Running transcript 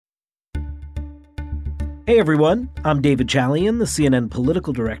Hey everyone, I'm David Chalian, the CNN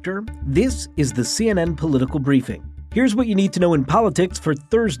political director. This is the CNN Political Briefing. Here's what you need to know in politics for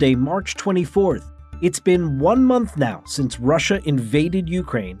Thursday, March 24th. It's been 1 month now since Russia invaded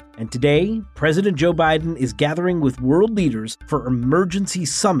Ukraine, and today, President Joe Biden is gathering with world leaders for emergency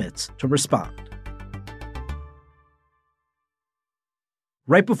summits to respond.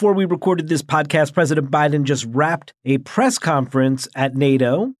 Right before we recorded this podcast, President Biden just wrapped a press conference at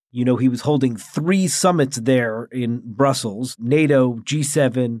NATO. You know, he was holding 3 summits there in Brussels, NATO,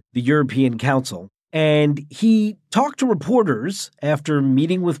 G7, the European Council. And he talked to reporters after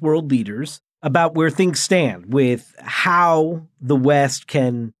meeting with world leaders about where things stand with how the West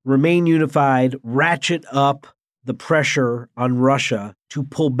can remain unified, ratchet up the pressure on Russia to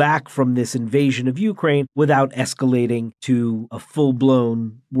pull back from this invasion of Ukraine without escalating to a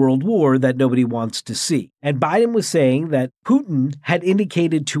full-blown world war that nobody wants to see. And Biden was saying that Putin had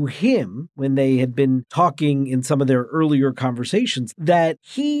indicated to him when they had been talking in some of their earlier conversations that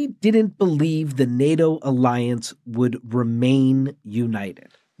he didn't believe the NATO alliance would remain united.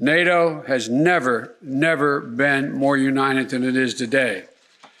 NATO has never been more united than it is today.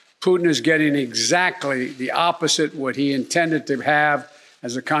 Putin is getting exactly the opposite what he intended to have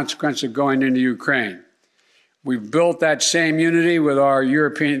as a consequence of going into Ukraine. We've built that same unity with the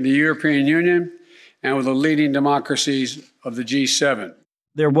European Union and with the leading democracies of the G7.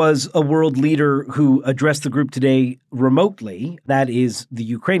 There was a world leader who addressed the group today remotely. That is the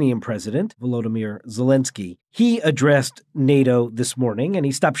Ukrainian president, Volodymyr Zelensky. He addressed NATO this morning, and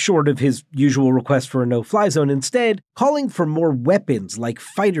he stopped short of his usual request for a no-fly zone, instead calling for more weapons like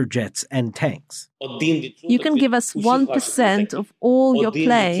fighter jets and tanks. You can give us 1% of all your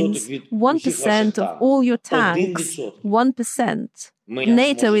planes, 1% of all your tanks, 1%.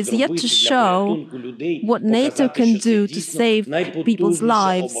 NATO is yet to show what NATO can do to save people's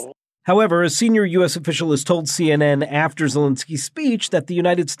lives. However, a senior U.S. official has told CNN after Zelensky's speech that the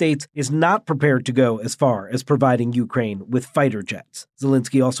United States is not prepared to go as far as providing Ukraine with fighter jets.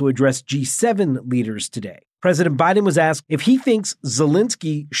 Zelensky also addressed G7 leaders today. President Biden was asked if he thinks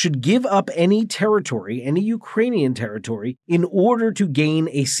Zelensky should give up any territory, any Ukrainian territory, in order to gain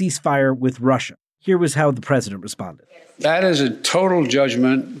a ceasefire with Russia. Here was how the president responded. That is a total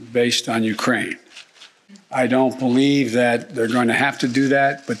judgment based on Ukraine. I don't believe that they're going to have to do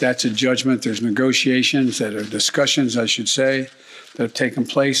that, but that's a judgment. There's negotiations, discussions, I should say, that have taken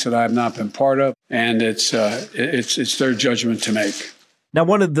place that I have not been part of, and it's their judgment to make. Now,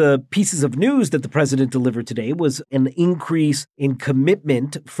 one of the pieces of news that the president delivered today was an increase in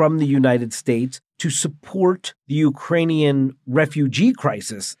commitment from the United States to support the Ukrainian refugee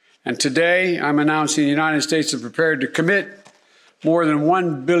crisis. And today, I'm announcing the United States is prepared to commit more than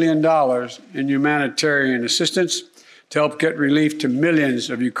 $1 billion in humanitarian assistance to help get relief to millions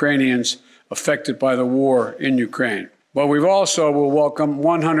of Ukrainians affected by the war in Ukraine. But we've also will welcome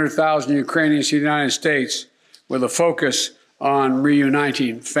 100,000 Ukrainians to the United States with a focus on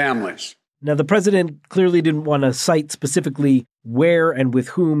reuniting families. Now, the president clearly didn't want to cite specifically where and with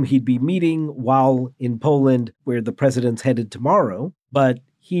whom he'd be meeting while in Poland, where the president's headed tomorrow, but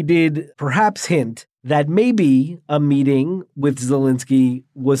he did perhaps hint that maybe a meeting with Zelensky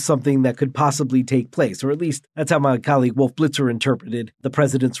was something that could possibly take place, or at least that's how my colleague Wolf Blitzer interpreted the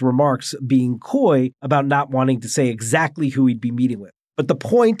president's remarks, being coy about not wanting to say exactly who he'd be meeting with. But the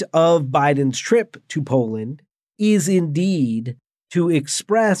point of Biden's trip to Poland is indeed to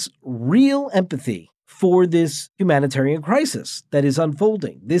express real empathy for this humanitarian crisis that is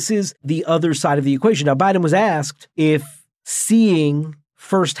unfolding. This is the other side of the equation. Now, Biden was asked if seeing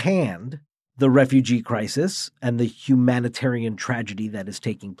firsthand the refugee crisis and the humanitarian tragedy that is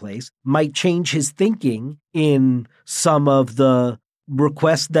taking place might change his thinking in some of the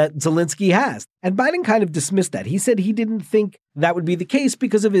requests that Zelensky has. And Biden kind of dismissed that. He said he didn't think that would be the case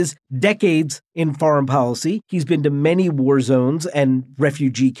because of his decades in foreign policy. He's been to many war zones and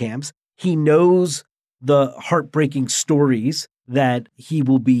refugee camps. He knows the heartbreaking stories that he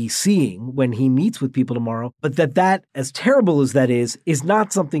will be seeing when he meets with people tomorrow, but that, as terrible as that is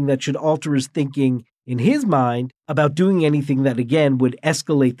not something that should alter his thinking in his mind about doing anything that, again, would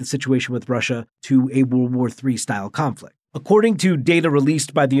escalate the situation with Russia to a World War III style conflict. According to data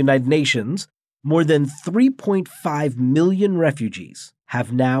released by the United Nations, more than 3.5 million refugees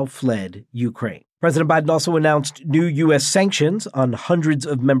have now fled Ukraine. President Biden also announced new U.S. sanctions on hundreds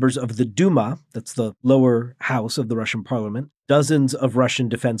of members of the Duma, that's the lower house of the Russian parliament, dozens of Russian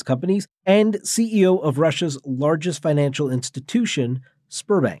defense companies, and CEO of Russia's largest financial institution,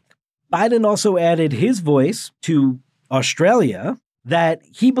 Sberbank. Biden also added his voice to Australia, that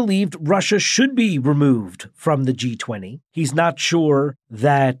he believed Russia should be removed from the G20. He's not sure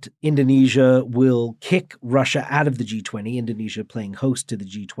that Indonesia will kick Russia out of the G20, Indonesia playing host to the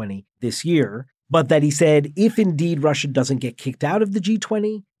G20 this year, but that he said if indeed Russia doesn't get kicked out of the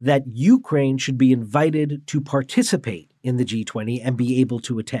G20, that Ukraine should be invited to participate in the G20 and be able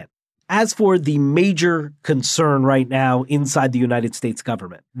to attend. As for the major concern right now inside the United States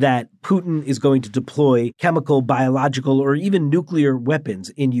government, that Putin is going to deploy chemical, biological, or even nuclear weapons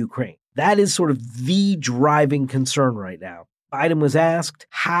in Ukraine, that is sort of the driving concern right now. Biden was asked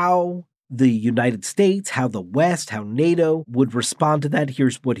how the United States, how the West, how NATO would respond to that.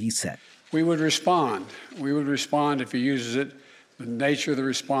 Here's what he said. We would respond. We would respond if he uses it. The nature of the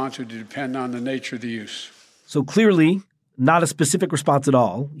response would depend on the nature of the use. So clearly, not a specific response at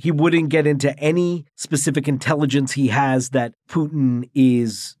all. He wouldn't get into any specific intelligence he has that Putin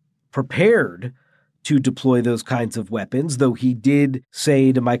is prepared to deploy those kinds of weapons, though he did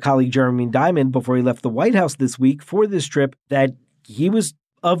say to my colleague Jeremy Diamond before he left the White House this week for this trip that he was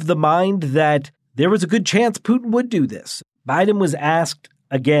of the mind that there was a good chance Putin would do this. Biden was asked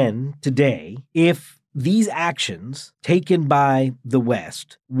again today if these actions taken by the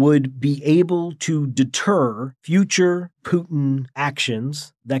West would be able to deter future Putin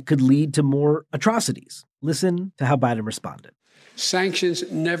actions that could lead to more atrocities. Listen to how Biden responded. Sanctions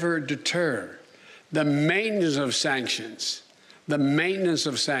never deter. The maintenance of sanctions, the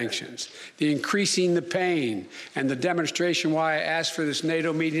increasing the pain, and the demonstration why I asked for this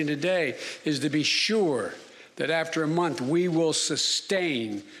NATO meeting today is to be sure that after a month, we will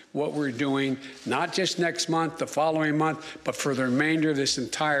sustain what we're doing, not just next month, the following month, but for the remainder of this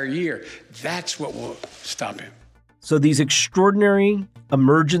entire year. That's what will stop him. So these extraordinary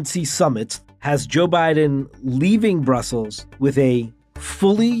emergency summits has Joe Biden leaving Brussels with a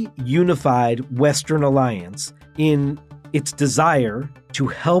fully unified Western alliance in its desire to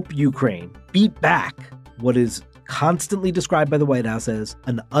help Ukraine beat back what is constantly described by the White House as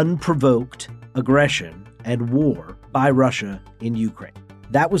an unprovoked aggression and war by Russia in Ukraine.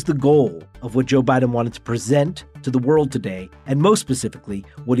 That was the goal of what Joe Biden wanted to present to the world today, and most specifically,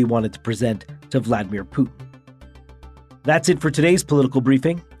 what he wanted to present to Vladimir Putin. That's it for today's political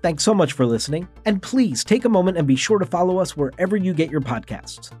briefing. Thanks so much for listening, and please take a moment and be sure to follow us wherever you get your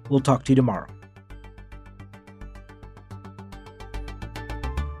podcasts. We'll talk to you tomorrow.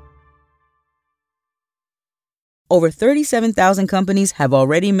 Over 37,000 companies have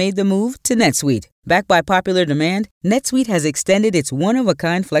already made the move to NetSuite. Backed by popular demand, NetSuite has extended its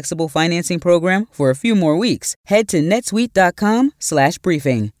one-of-a-kind flexible financing program for a few more weeks. Head to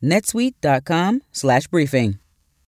netsuite.com/briefing. netsuite.com/briefing.